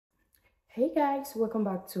Hey guys, welcome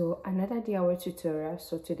back to another DIY tutorial.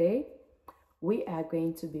 So today we are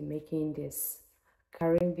going to be making this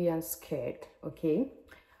Caribbean skirt. Okay,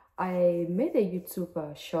 I made a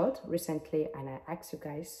YouTube short recently and I asked you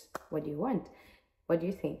guys, what do you want? What do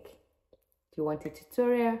you think? Do you want a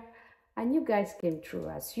tutorial? And you guys came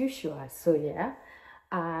through as usual. So yeah,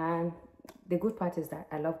 and the good part is that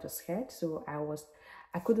I love the skirt, so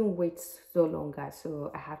I couldn't wait so longer,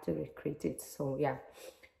 so I have to recreate it. So yeah,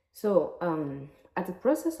 so at the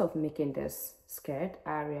process of making this skirt,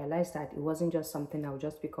 I realized that it wasn't just something I would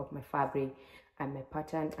just pick up my fabric and my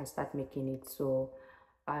pattern and start making it. So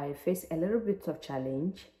I faced a little bit of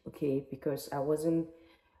challenge, okay, because I wasn't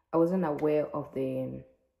aware of the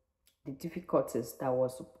difficulties that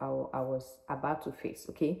I was about to face,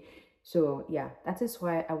 okay. So yeah, that is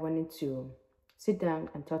why I wanted to sit down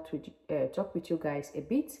and talk with you guys a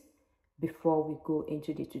bit before we go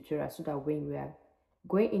into the tutorial, so that when we are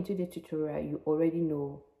going into the tutorial you already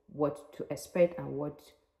know what to expect and what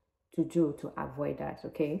to do to avoid that,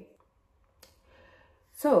 okay.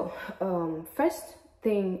 So first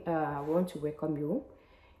thing, I want to welcome you.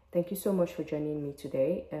 Thank you so much for joining me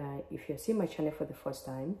today. If you're seeing my channel for the first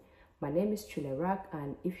time, my name is Juliet,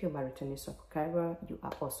 and if you're my returning subscriber, you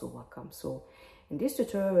are also welcome. So in this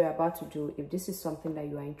tutorial we're about to do, if this is something that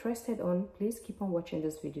you are interested on, please keep on watching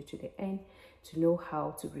this video to the end to know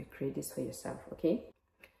how to recreate this for yourself, okay.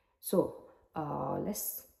 So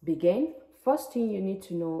let's begin. First thing you need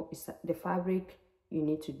to know is the fabric you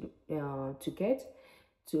need to get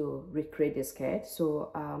to recreate the skirt.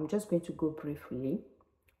 So I'm just going to go briefly.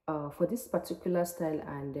 For this particular style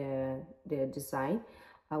and the design,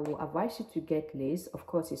 I will advise you to get lace. Of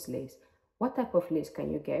course, it's lace. What type of lace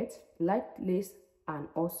can you get? Light lace and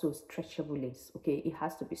also stretchable lace, okay. It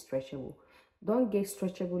has to be stretchable. Don't get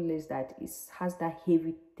stretchable lace that has that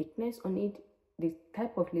heavy thickness on it. The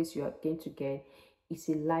type of lace you are going to get is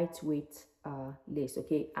a lightweight lace,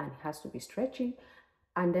 okay, and it has to be stretchy.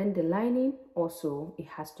 And then the lining also, it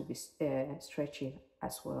has to be stretchy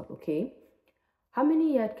as well, okay. How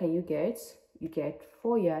many yard can you get? You get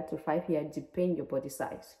 4 yard to 5 yard, depending your body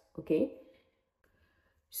size, okay.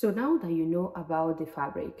 So now that you know about the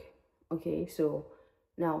fabric, okay, so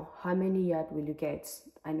now how many yard will you get?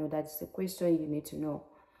 I know that's the question you need to know.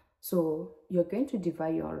 So you're going to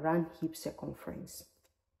divide your round hip circumference.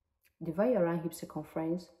 Divide your round hip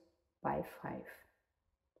circumference by 5.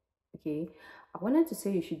 Okay, I wanted to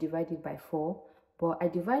say you should divide it by 4, but I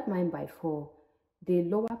divide mine by 4. The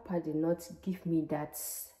lower part did not give me that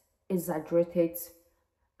exaggerated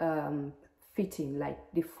fitting,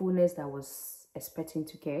 like the fullness that I was expecting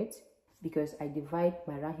to get, because I divide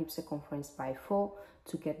my round hip circumference by 4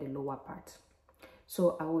 to get the lower part.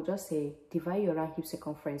 So I will just say divide your round hip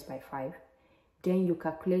circumference by 5, then you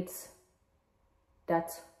calculate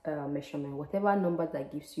that measurement, whatever number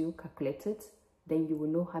that gives you, calculate it, then you will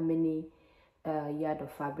know how many yard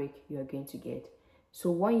of fabric you are going to get.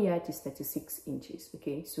 So 1 yard is 36 inches,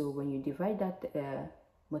 okay. So when you divide that,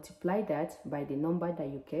 multiply that by the number that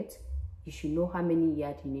you get, you should know how many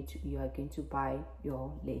yard you are going to buy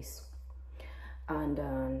your lace. And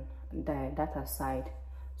that aside,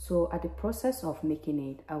 so at the process of making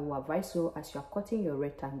it, I will advise you, as you are cutting your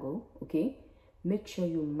rectangle, okay, make sure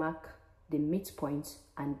you mark the midpoint,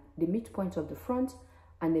 and the midpoint of the front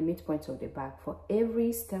and the midpoint of the back. For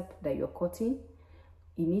every step that you're cutting,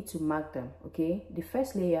 you need to mark them, okay. The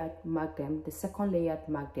first layer, mark them. The second layer,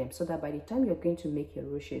 mark them, so that by the time you're going to make your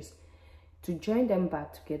ruches, to join them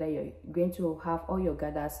back together, you're going to have all your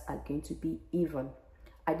gathers are going to be even.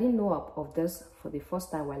 I didn't know of this for the first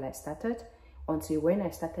time while I started, until when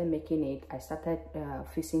I started making it, I started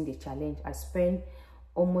facing the challenge. I spent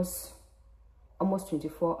almost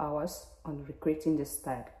 24 hours on recreating this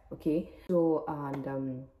style, okay. So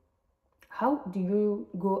and how do you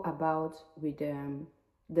go about with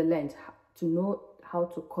the length to know how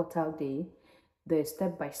to cut out the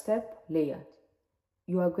step-by-step layout?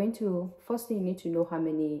 You are going to, first thing you need to know how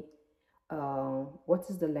many what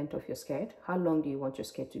is the length of your skirt, how long do you want your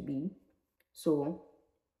skirt to be. So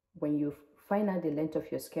when you find out the length of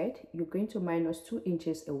your skirt, you're going to minus 2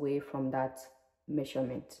 inches away from that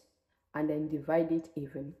measurement and then divide it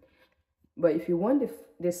even. But if you want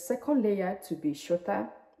the second layer to be shorter,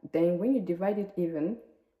 then when you divide it even,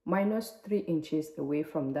 minus 3 inches away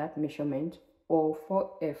from that measurement, or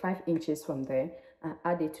 5 inches from there, and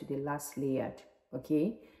add it to the last layer,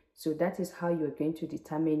 okay. So that is how you're going to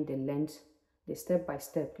determine the length, the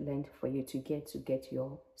step-by-step length for you to get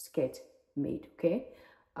your skirt made, okay.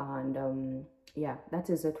 And yeah, that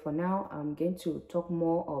is it for now. I'm going to talk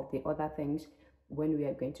more of the other things when we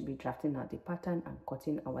are going to be drafting out the pattern and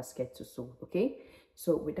cutting our skirt to sew, okay.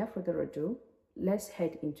 So without further ado, let's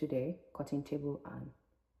head into the cutting table, and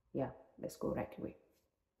yeah, let's go right away.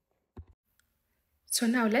 So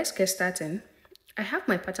now let's get started. I have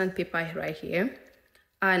my pattern paper right here,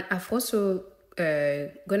 and I've also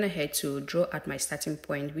gone ahead to draw at my starting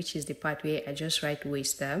point, which is the part where I just write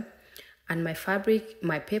waist there. And my fabric,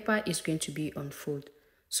 my paper is going to be on fold.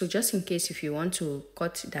 So just in case if you want to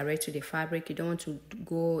cut direct to the fabric, you don't want to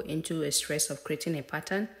go into a stress of creating a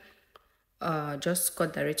pattern, just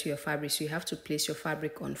cut direct to your fabric. So you have to place your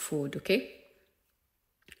fabric on fold, okay?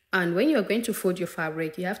 And when you're going to fold your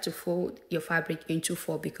fabric, you have to fold your fabric into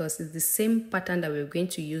 4 because it's the same pattern that we're going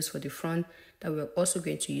to use for the front that we're also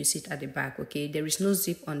going to use it at the back, okay? There is no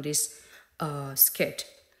zip on this skirt.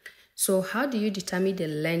 So how do you determine the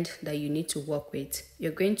length that you need to work with?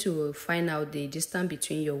 You're going to find out the distance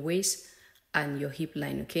between your waist and your hip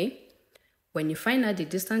line, okay? When you find out the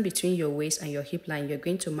distance between your waist and your hip line, you're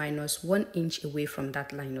going to minus 1 inch away from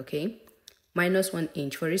that line, okay? Minus 1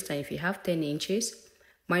 inch. For instance, if you have 10 inches,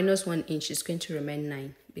 minus 1 inch is going to remain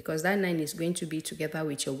 9 because that 9 is going to be together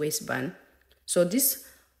with your waistband. So this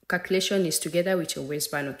calculation is together with your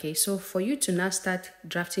waistband, okay? So for you to now start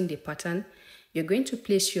drafting the pattern, you're going to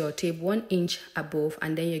place your tape 1 inch above,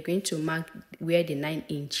 and then you're going to mark where the 9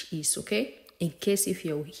 inch is, okay? In case if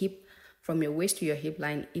your hip, from your waist to your hip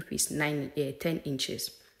line, if it's 10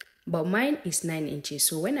 inches. But mine is 9 inches.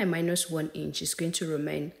 So when I minus 1 inch, it's going to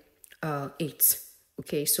remain 8,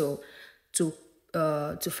 okay? So to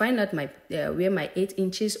find out my where my 8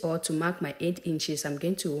 inches, or to mark my 8 inches, I'm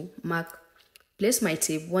going to place my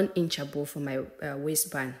tape 1 inch above from my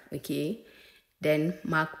waistband, okay? Then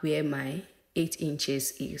mark where my 8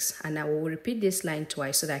 inches is, and I will repeat this line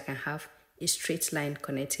twice so that I can have a straight line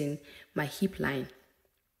connecting my hip line.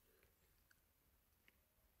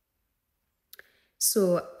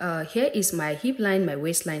 So here is my hip line, my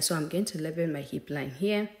waistline. So I'm going to label my hip line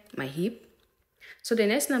here, my hip. So the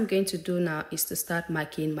next thing I'm going to do now is to start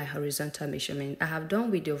marking my horizontal measurement. I have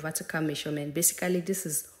done with your vertical measurement. Basically, this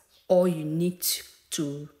is all you need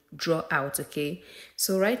to draw out, okay?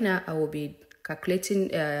 So right now, I will be calculating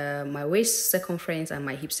my waist circumference and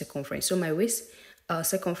my hip circumference. So my waist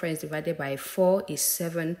circumference divided by 4 is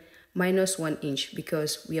 7 minus 1 inch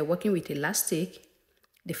because we are working with elastic.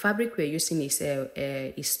 The fabric we're using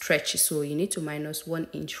is stretchy, so you need to minus 1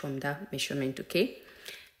 inch from that measurement, okay?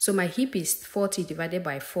 So my hip is 40 divided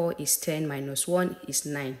by 4 is 10 minus 1 is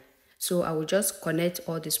 9. So I will just connect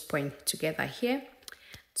all these points together here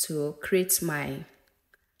to create my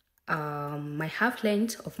my half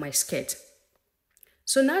length of my skirt.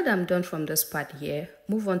 So now that I'm done from this part here,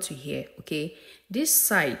 move on to here, okay? This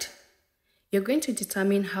side, you're going to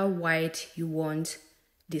determine how wide you want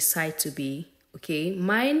the side to be, okay?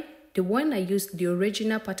 Mine, the one I used, the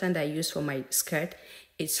original pattern that I used for my skirt,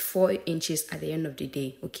 it's 4 inches at the end of the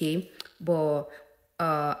day, okay? But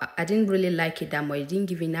I didn't really like it that much. It didn't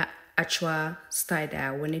give me that actual style that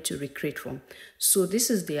I wanted to recreate from. So this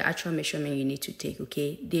is the actual measurement you need to take,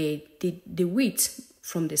 okay? The width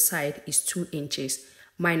from the side is 2 inches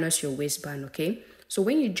minus your waistband, okay? So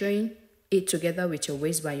when you join it together with your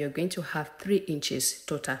waistband, you're going to have 3 inches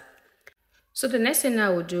total. So the next thing I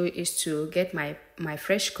will do is to get my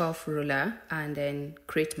fresh curve ruler and then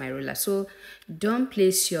create my ruler. So don't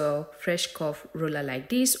place your fresh curve ruler like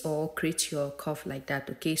this or create your curve like that,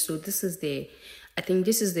 okay? So this is I think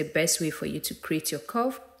this is the best way for you to create your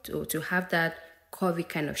curve, to have that curvy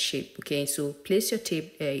kind of shape, okay? So place your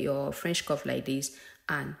tape, your French curve like this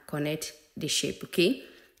and connect the shape, okay?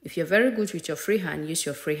 If you're very good with your free hand, use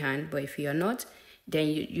your free hand. But if you're not, then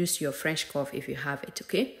you use your French curve if you have it,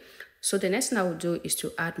 okay? So the next thing I will do is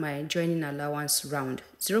to add my joining allowance round,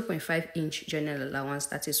 0.5 inch joining allowance.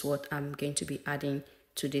 That is what I'm going to be adding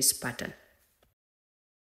to this pattern.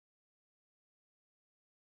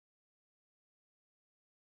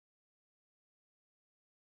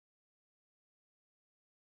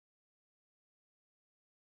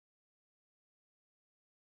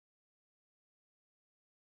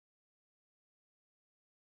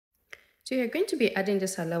 So you're going to be adding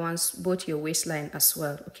this allowance both your waistline as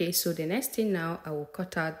well, okay? So the next thing now, I will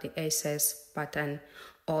cut out the excess pattern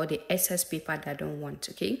or the excess paper that I don't want,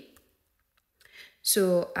 okay?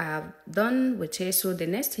 So I've done with it. So the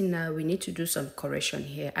next thing now, we need to do some correction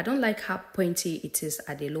here. I don't like how pointy it is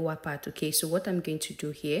at the lower part, okay? So what I'm going to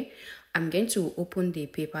do here, I'm going to open the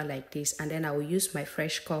paper like this, and then I will use my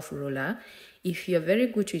fresh curve ruler. If you're very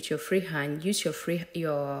good with your free hand, use your free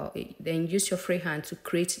hand to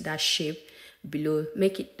create that shape below.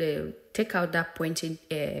 Make it take out that pointed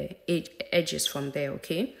edges from there,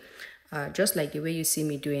 okay? Just like the way you see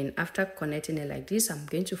me doing. After connecting it like this, I'm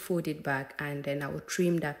going to fold it back and then I will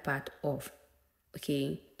trim that part off.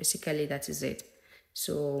 Okay, basically that is it.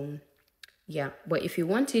 So yeah, but if you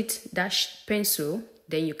want it dash pencil,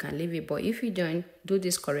 then you can leave it, but if you don't, do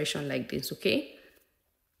this correction like this. Okay,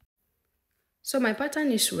 so my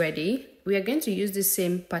pattern is ready. We are going to use the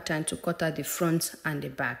same pattern to cut out the front and the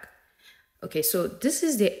back. Okay, so this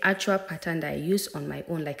is the actual pattern that I used on my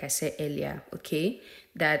own, like I said earlier, okay?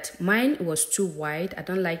 That mine was too wide. I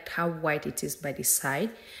don't like how wide it is by the side.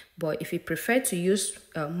 But if you prefer to use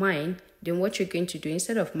mine, then what you're going to do,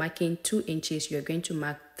 instead of marking 2 inches, you're going to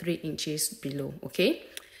mark 3 inches below, okay?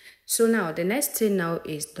 So now, the next thing now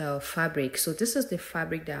is the fabric. So this is the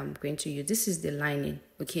fabric that I'm going to use. This is the lining,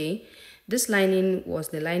 okay? This lining was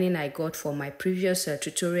the lining I got for my previous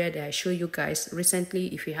tutorial that I showed you guys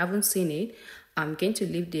recently. If you haven't seen it, I'm going to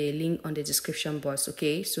leave the link on the description box,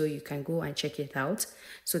 okay? So you can go and check it out.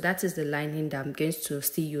 So that is the lining that I'm going to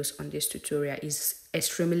still use on this tutorial. It's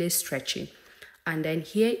extremely stretchy. And then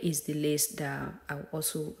here is the lace that I'll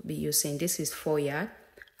also be using. This is 4 yard.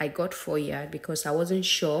 I got 4 yard because I wasn't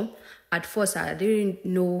sure. At first, I didn't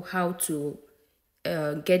know how to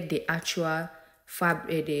get the actual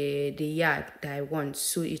fabric, the yard that I want.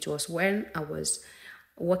 So it was when I was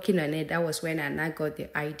working on it, that was when I now got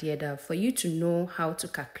the idea that for you to know how to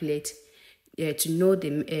calculate, to know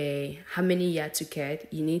the how many yards to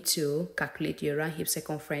get, you need to calculate your round hip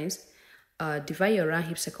circumference. Divide your round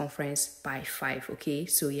hip circumference by 5. Okay,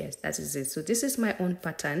 so yes, that is it. So this is my own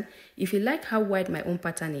pattern. If you like how wide my own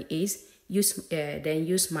pattern is, use then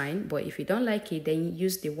use mine. But if you don't like it, then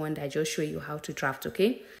use the one that I just show you how to draft.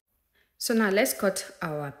 Okay, so now let's cut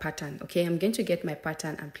our pattern. Okay, I'm going to get my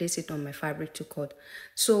pattern and place it on my fabric to cut.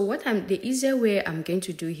 So the easier way I'm going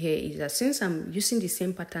to do here is that since I'm using the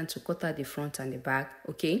same pattern to cut out the front and the back,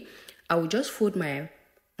 okay, I will just fold my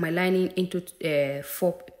lining into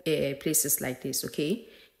 4 places like this. Okay,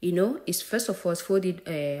 you know, it's first of all fold it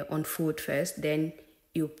unfold first, then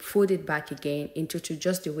you fold it back again into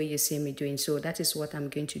just the way you see me doing. So that is what I'm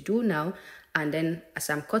going to do now. And then as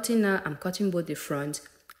I'm cutting now, I'm cutting both the front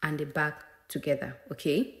and the back together.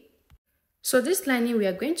 Okay, so this lining, we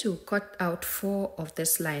are going to cut out 4 of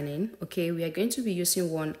this lining. Okay, we are going to be using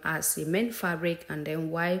one as a main fabric and then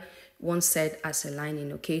one side as a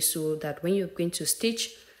lining. Okay, so that when you're going to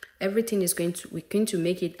stitch, everything is we're going to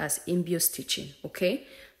make it as embossed stitching. Okay,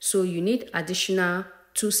 so you need additional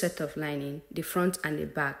 2 sets of lining, the front and the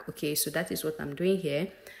back. Okay, so that is what I'm doing here.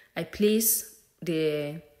 I place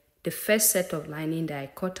the first set of lining that I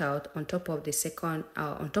cut out on top of the second,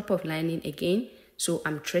 on top of lining again. So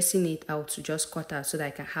I'm tracing it out to just cut out so that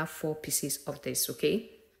I can have 4 pieces of this.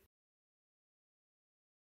 Okay,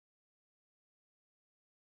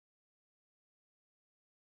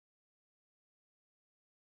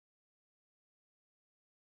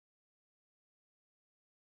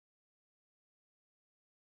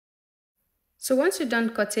 so once you're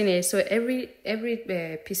done cutting it, so every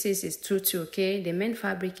pieces is 2 2. Okay, the main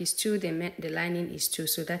fabric is 2, the lining is 2.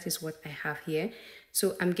 So that is what I have here.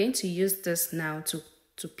 So I'm going to use this now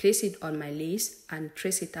to place it on my lace and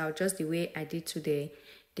trace it out just the way I did to the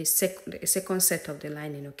second set of the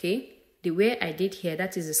lining. Okay, the way I did here,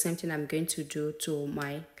 that is the same thing I'm going to do to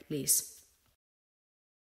my lace.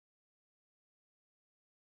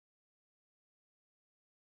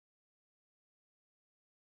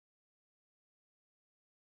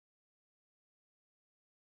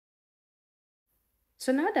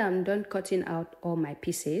 So now that I'm done cutting out all my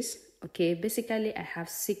pieces, okay, basically I have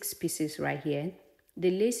 6 pieces right here. The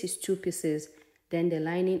lace is 2 pieces, then the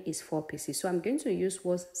lining is 4 pieces. So I'm going to use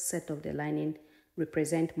one set of the lining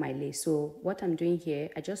represent my lace. So what I'm doing here,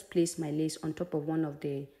 I just place my lace on top of one of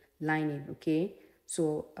the lining, okay.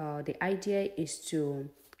 So the idea is to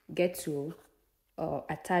get to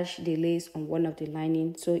attach the lace on one of the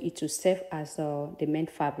lining so it will serve as the main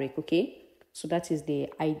fabric. Okay, so that is the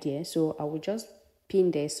idea. So I will just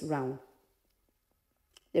pin this round.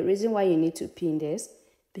 The reason why you need to pin this,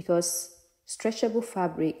 because stretchable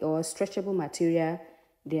fabric or stretchable material,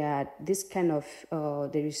 they are this kind of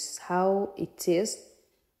there is how it is,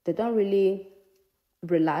 they don't really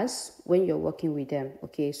relax when you're working with them.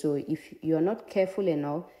 Okay, so if you're not careful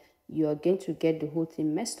enough, you're going to get the whole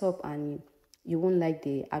thing messed up and you won't like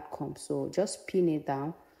the outcome. So just pin it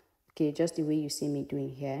down, okay, just the way you see me doing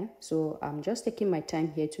here. So I'm just taking my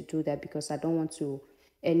time here to do that because I don't want to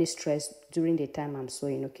any stress during the time I'm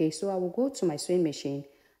sewing. Okay, so I will go to my sewing machine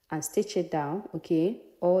and stitch it down, okay,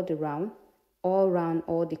 all around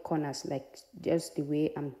all the corners, like just the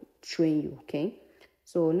way I'm showing you. Okay,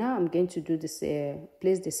 so now I'm going to do this,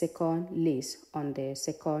 place the second lace on the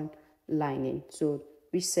second lining, so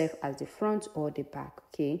which serve as the front or the back.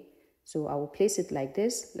 Okay, so I will place it like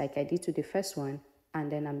this, like I did to the first one,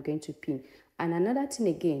 and then I'm going to pin. And another thing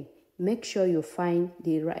again, make sure you find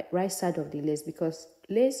the right side of the lace, because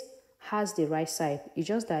lace has the right side. It's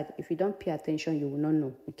just that if you don't pay attention, you will not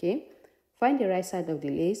know. Okay, find the right side of the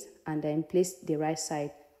lace and then place the right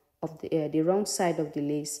side of the wrong side of the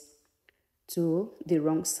lace to the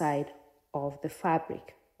wrong side of the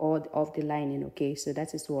fabric or of the lining. Okay, so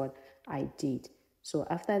that is what I did. So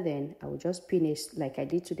after then, I will just pin it like I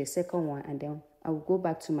did to the second one, and then I will go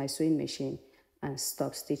back to my sewing machine and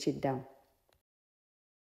stop stitch it down.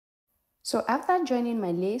 So after joining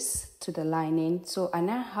my lace to the lining, so I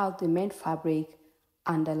now have the main fabric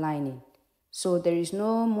and the lining. So there is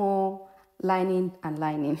no more lining and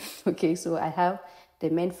lining. Okay, so I have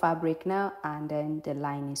the main fabric now and then the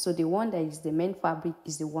lining. So the one that is the main fabric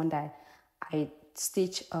is the one that I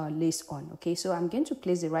stitch lace on. Okay, so I'm going to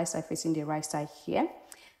place the right side facing the right side here,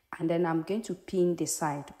 and then I'm going to pin the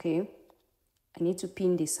side. Okay, I need to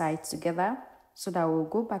pin the sides together so that I will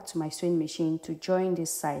go back to my sewing machine to join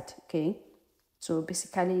this side. Okay, so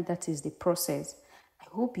basically that is the process. I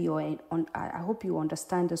hope you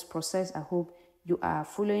understand this process. I hope you are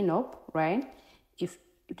following up, right? If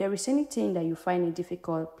there is anything that you find it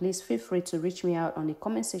difficult, please feel free to reach me out on the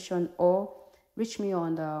comment section or reach me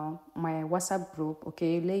on my WhatsApp group.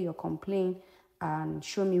 Okay, lay your complaint and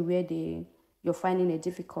show me where you're finding the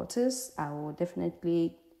difficulties. I will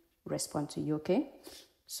definitely respond to you. Okay,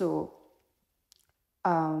 so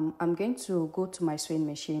I'm going to go to my sewing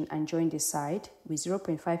machine and join the side with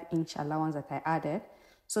 0.5-inch allowance that I added.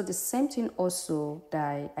 So the same thing also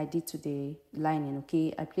that I did to the lining.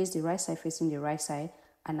 Okay, I place the right side facing the right side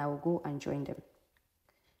and I will go and join them.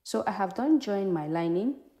 So I have done join my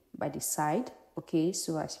lining by the side. Okay,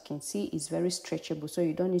 so as you can see, it's very stretchable, so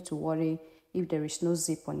you don't need to worry if there is no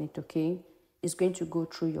zip on it. Okay, it's going to go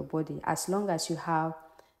through your body as long as you have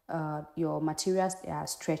your materials that are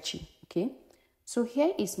stretchy. Okay, so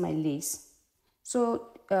here is my lace. So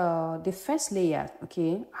the first layer,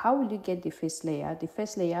 okay, how will you get the first layer? The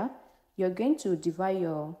first layer, you're going to divide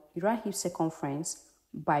your right hip circumference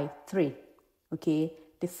by 3. Okay,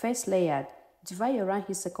 the first layer, divide your right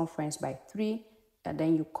hip circumference by 3, and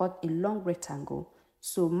then you cut a long rectangle.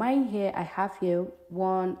 So mine here, I have here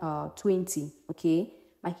 120. Okay,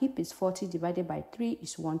 my hip is 40 divided by 3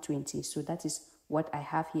 is 120. So that is what I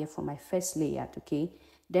have here for my first layer. Okay,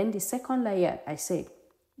 then the second layer, I said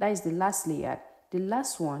that is the last layer. The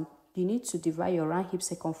last one, you need to divide your round hip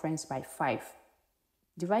circumference by 5.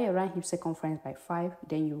 Divide your round hip circumference by 5,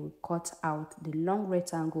 then you will cut out the long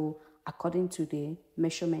rectangle according to the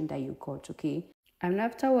measurement that you got. Okay, and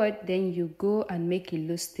afterward, then you go and make a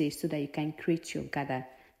loose stitch so that you can create your gather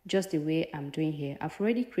just the way I'm doing here. I've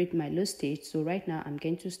already created my loose stitch, so right now I'm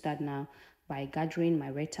going to start now by gathering my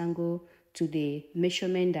rectangle to the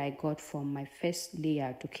measurement that I got from my first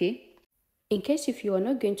layer. Okay, in case if you are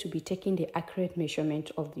not going to be taking the accurate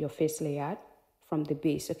measurement of your first layer from the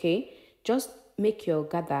base, okay, just make your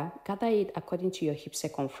gather it according to your hip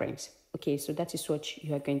circumference. Okay, so that is what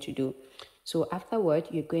you are going to do. So afterward,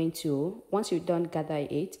 you're going to, once you've done gather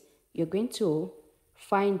it, you're going to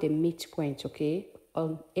find the midpoint. Okay,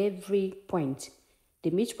 on every point, the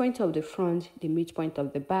midpoint of the front, the midpoint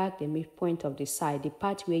of the back, the midpoint of the side, the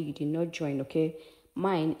part where you did not join. Okay,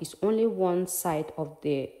 mine is only one side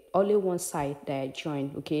that I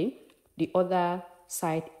joined. Okay, the other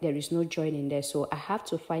side there is no join in there, so I have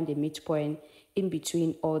to find the midpoint in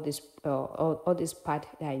between all this part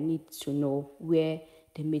that I need to know where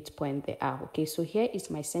the midpoint they are. Okay, so here is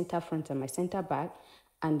my center front and my center back,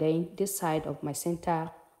 and then this side of my center,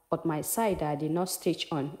 but my side that I did not stitch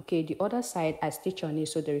on. Okay, the other side I stitch on it,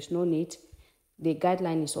 so there is no need. The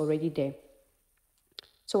guideline is already there.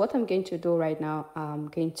 So what I'm going to do right now, I'm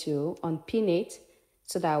going to unpin it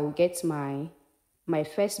so that I will get my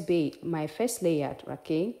first layer.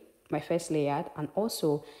 Okay, my first layer, and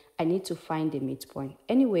also I need to find the midpoint.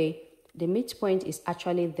 Anyway, the midpoint is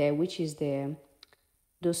actually there, which is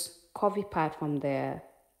those curvy part from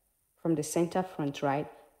the center front, right?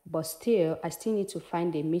 But still, I still need to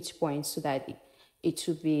find the midpoint so that it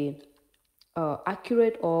should be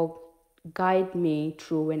accurate or guide me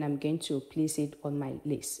through when I'm going to place it on my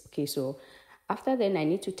lace. Okay, so after then, I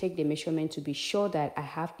need to take the measurement to be sure that I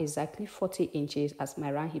have exactly 40 inches as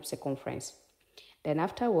my round hip circumference. Then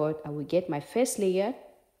afterward, I will get my first layer,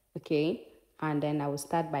 okay, and then I will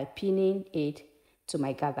start by pinning it to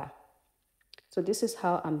my gather. So this is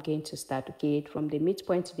how I'm going to start, okay, from the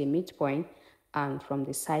midpoint to the midpoint and from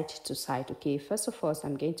the side to side. Okay, first of all,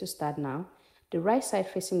 I'm going to start now the right side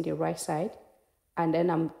facing the right side, and then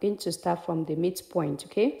I'm going to start from the midpoint,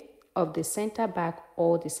 okay, of the center back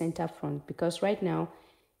or the center front, because right now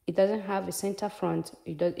it doesn't have a center front.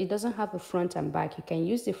 It doesn't have a front and back. You can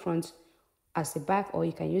use the front as the back, or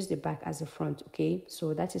you can use the back as the front. Okay,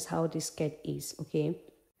 so that is how this skirt is. Okay,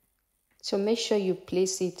 so make sure you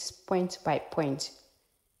place it point by point.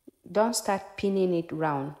 Don't start pinning it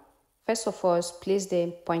round. First of all, place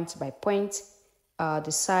them point by point,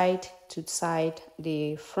 the side to side,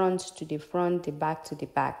 the front to the front, the back to the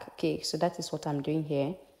back. Okay, so that is what I'm doing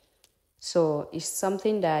here. So it's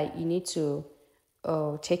something that you need to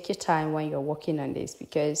take your time when you're working on this,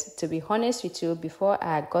 because to be honest with you, before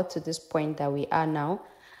I got to this point that we are now,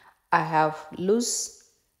 I have lost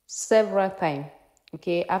several times.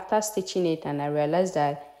 Okay, after stitching it, and I realized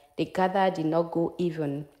that the gather did not go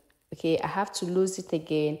even. Okay, I have to lose it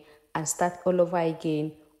again and start all over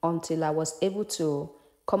again until I was able to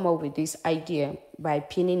come up with this idea by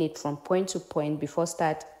pinning it from point to point before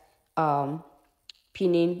start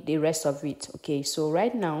pinning the rest of it. Okay, so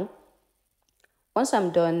right now, once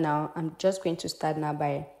I'm done now, I'm just going to start now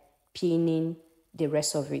by pinning the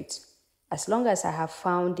rest of it. As long as I have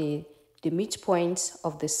found the midpoints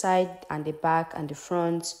of the side and the back and the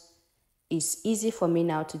front, it's easy for me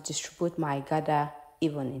now to distribute my gather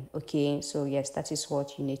evenly. Okay, so yes, that is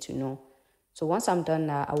what you need to know. So once I'm done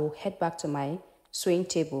now, I will head back to my sewing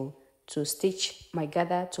table to stitch my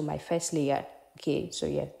gather to my first layer. Okay, so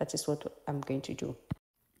yeah, that is what I'm going to do.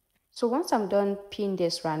 So once I'm done pinning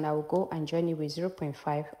this round, I will go and join it with 0.5.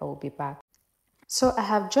 I will be back. So I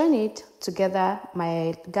have joined it together,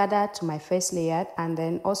 my gather to my first layer, and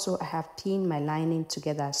then also I have pinned my lining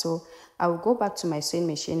together. So I will go back to my sewing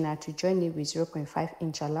machine now to join it with 0.5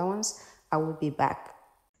 inch allowance. I will be back.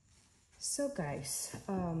 So guys,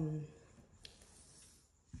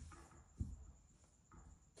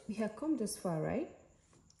 we have come this far, right?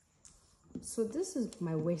 So this is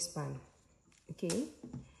my waistband. Okay,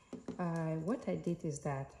 what I did is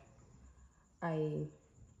that I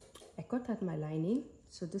cut out my lining.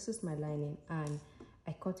 So this is my lining, and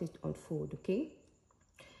I cut it on fold. Okay,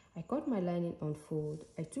 I cut my lining on fold.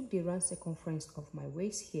 I took the round circumference of my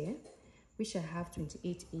waist here, which I have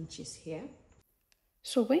 28 inches here.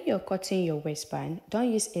 So when you're cutting your waistband,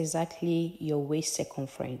 don't use exactly your waist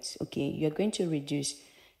circumference. Okay, you're going to reduce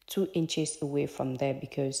 2 inches away from there,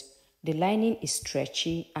 because the lining is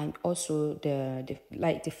stretchy, and also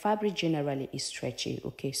the fabric generally is stretchy.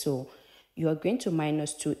 Okay, so you are going to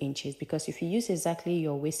minus 2 inches, because if you use exactly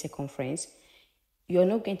your waist circumference, you're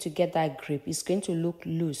not going to get that grip. It's going to look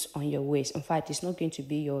loose on your waist. In fact, it's not going to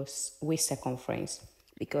be your waist circumference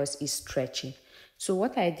because it's stretchy. So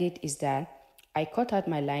what I did is that I cut out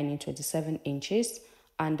my lining 27 inches,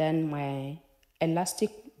 and then my elastic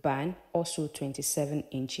band also 27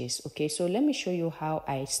 inches. Okay, so let me show you how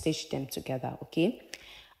I stitched them together. Okay,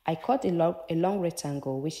 I cut a long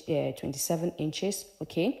rectangle, which 27 inches.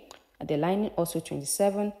 Okay, the lining also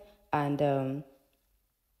 27, and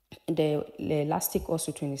the elastic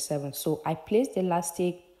also 27. So I placed the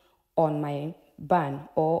elastic on my band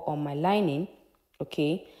or on my lining.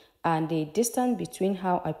 Okay, and the distance between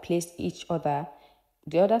how I placed each other,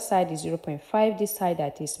 the other side is 0.5. This side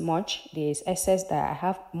that is much, there's excess that I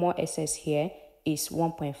have more excess here, is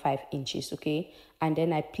 1.5 inches. Okay, and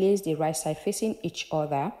then I place the right side facing each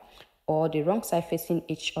other, or the wrong side facing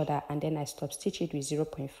each other, and then I stop stitch it with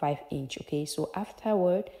 0.5 inch. Okay, so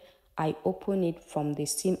afterward I open it from the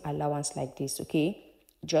seam allowance like this. Okay,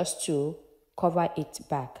 just to cover it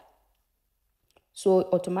back. So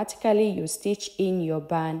automatically you stitch in your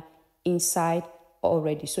band inside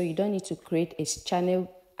already, so you don't need to create a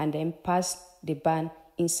channel and then pass the band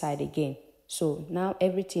inside again. So now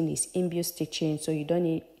everything is inbuilt stitching, so you don't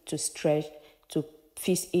need to stretch to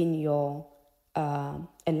fit in your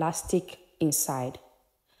elastic inside.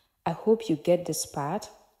 I hope you get this part.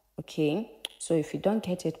 Okay, so if you don't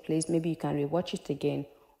get it, please, maybe you can rewatch it again,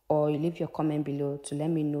 or you leave your comment below to let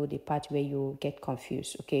me know the part where you get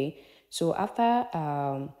confused. Okay, so after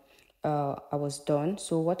I was done,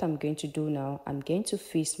 so what I'm going to do now, I'm going to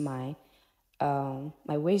fix my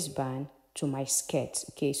my waistband to my skirt.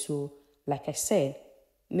 Okay, so like I said,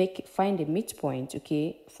 find the midpoint.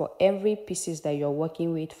 Okay, for every pieces that you're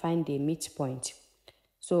working with, find the midpoint.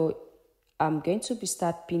 So I'm going to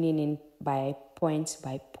start pinning in by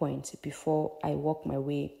point before I work my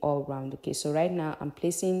way all around. Okay, so right now I'm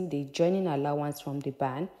placing the joining allowance from the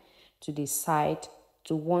band to the side,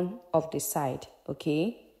 to one of the side.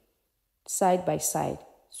 Okay, side by side.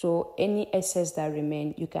 So any excess that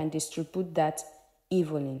remain, you can distribute that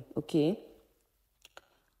evenly. Okay,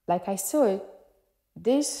 like I said,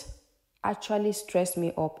 this actually stressed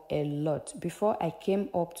me up a lot. Before I came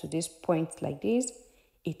up to this point like this,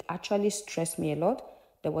 it actually stressed me a lot.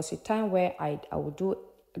 There was a time where I would do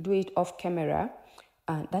it off camera,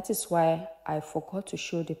 and that is why I forgot to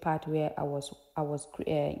show the part where I was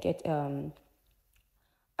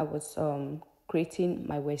I was creating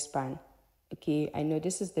my waistband. Okay, I know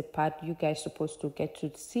this is the part you guys supposed to get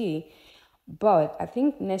to see, but I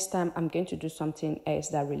think next time I'm going to do something else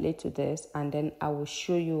that relate to this, and then I will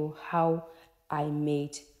show you how I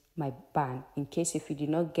made my band, in case if you did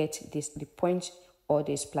not get this, the point or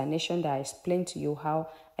the explanation that I explained to you how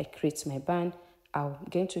I create my band. I'm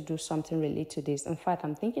going to do something related to this. In fact,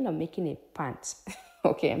 I'm thinking of making a pants.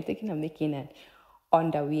 Okay, I'm thinking of making an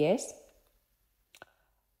underwears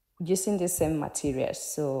using the same materials.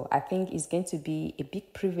 So I think it's going to be a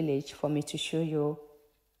big privilege for me to show you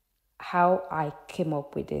how I came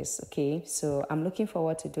up with this. Okay, so I'm looking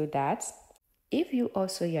forward to do that. If you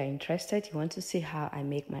also are interested, you want to see how I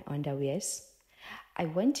make my underwears, I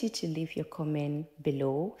want you to leave your comment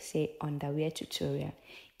below, say underwear tutorial.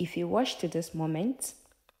 If you watch to this moment,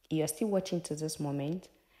 you're still watching to this moment,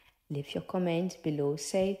 leave your comment below,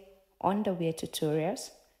 say underwear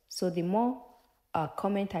tutorials. So the more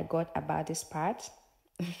comment I got about this part,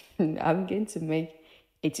 I'm going to make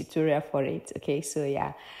a tutorial for it. Okay, so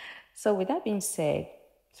yeah. So with that being said,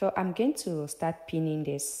 so I'm going to start pinning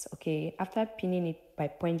this. Okay, after pinning it by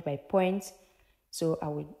point, so I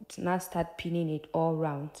will now start pinning it all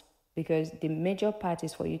round, because the major part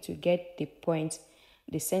is for you to get the point,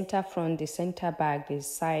 the center front, the center back, the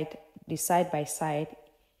side by side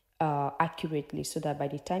accurately, so that by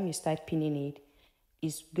the time you start pinning it,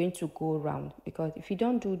 it's going to go round. Because if you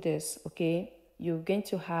don't do this, okay, you're going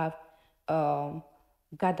to have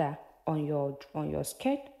gather on your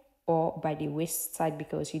skirt or by the waist side,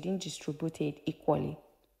 because you didn't distribute it equally.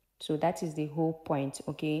 So that is the whole point.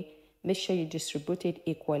 Okay, make sure you distribute it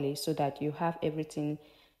equally so that you have everything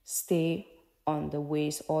stay on the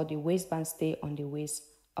waist, or the waistband stay on the waist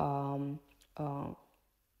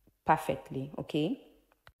perfectly. Okay,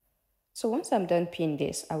 so once I'm done pinning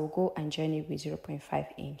this, I will go and join it with 0.5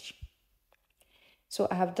 inch. So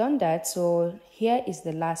I have done that. So here is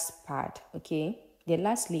the last part, okay, the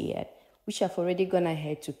last layer, which I've already gone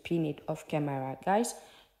ahead to pin it off camera. Guys,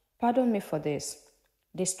 pardon me for this.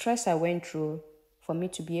 The stress I went through for me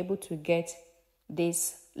to be able to get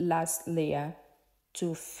this last layer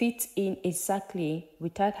to fit in exactly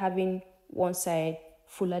without having one side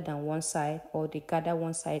fuller than one side, or the gather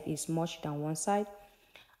one side is much than one side.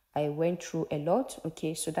 I went through a lot.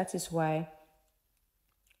 Okay, so that is why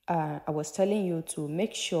I was telling you to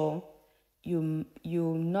make sure you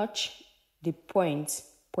notch the points,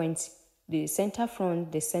 the center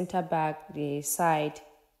front, the center back, the side,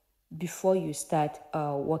 before you start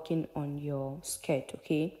working on your skirt.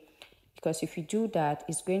 Okay, because if you do that,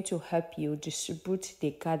 it's going to help you distribute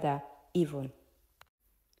the gather even.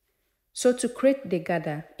 So to create the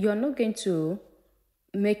gather, you're not going to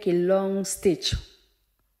make a long stitch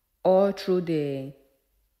all through the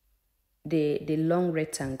long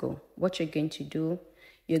rectangle. What you're going to do,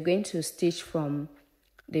 you're going to stitch from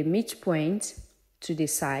the midpoint to the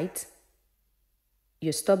side.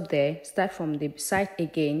 You stop there, start from the side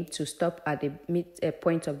again to stop at the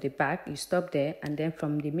midpoint of the back. You stop there, and then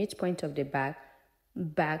from the midpoint of the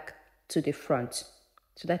back to the front.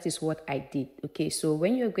 So that is what I did. Okay, so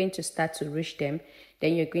when you're going to start to ruche them,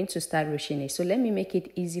 then you're going to start ruching it. So let me make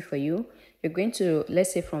it easy for you. You're going to,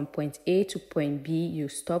 let's say from point A to point B, you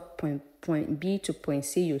stop. Point B to point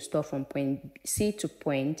C, you stop. From point C to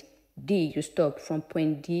point D, you stop. From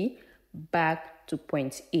point D back to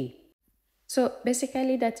point A. So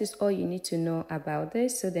basically that is all you need to know about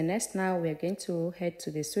this. So the next, now we're going to head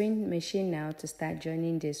to the sewing machine now to start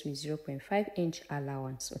joining this with 0.5 inch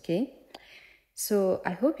allowance. Okay, so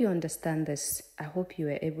I hope you understand this. I hope you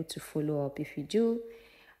were able to follow up. If you do,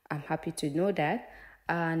 I'm happy to know that.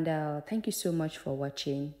 And thank you so much for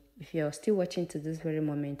watching. If you're still watching to this very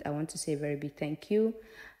moment, I want to say a very big thank you.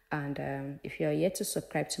 And if you're yet to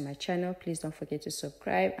subscribe to my channel, please don't forget to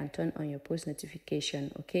subscribe and turn on your post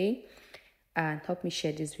notification. Okay, and help me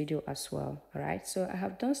share this video as well. All right, so I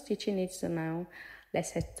have done stitching it. So now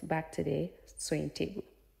let's head back to the sewing table.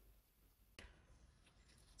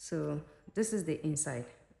 So this is the inside.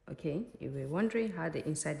 Okay, you were wondering how the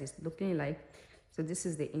inside is looking like. So this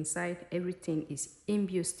is the inside. Everything is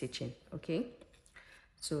imbue stitching. Okay,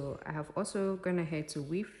 so I have also gone ahead to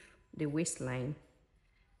weave the waistline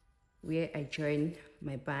where I join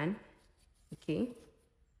my band. Okay,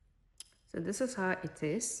 so this is how it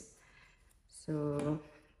is. So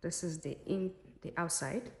this is the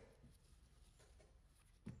outside.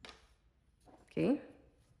 Okay,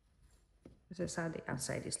 this is how the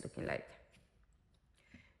outside is looking like.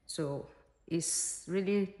 So it's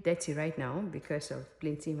really dirty right now because of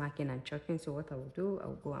plenty marking and chalking. So what I will do, I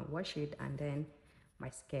will go and wash it, and then my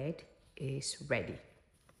skirt is ready.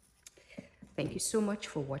 Thank you so much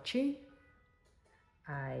for watching.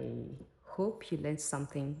 I hope you learned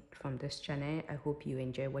something from this channel. I hope you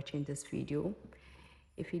enjoy watching this video.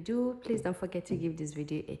 If you do, please don't forget to give this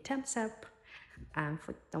video a thumbs up, and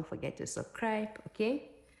don't forget to subscribe, okay,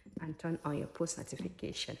 and turn on your post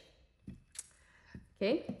notification.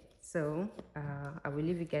 Okay, so I will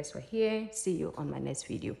leave you guys for here. See you on my next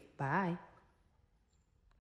video. Bye.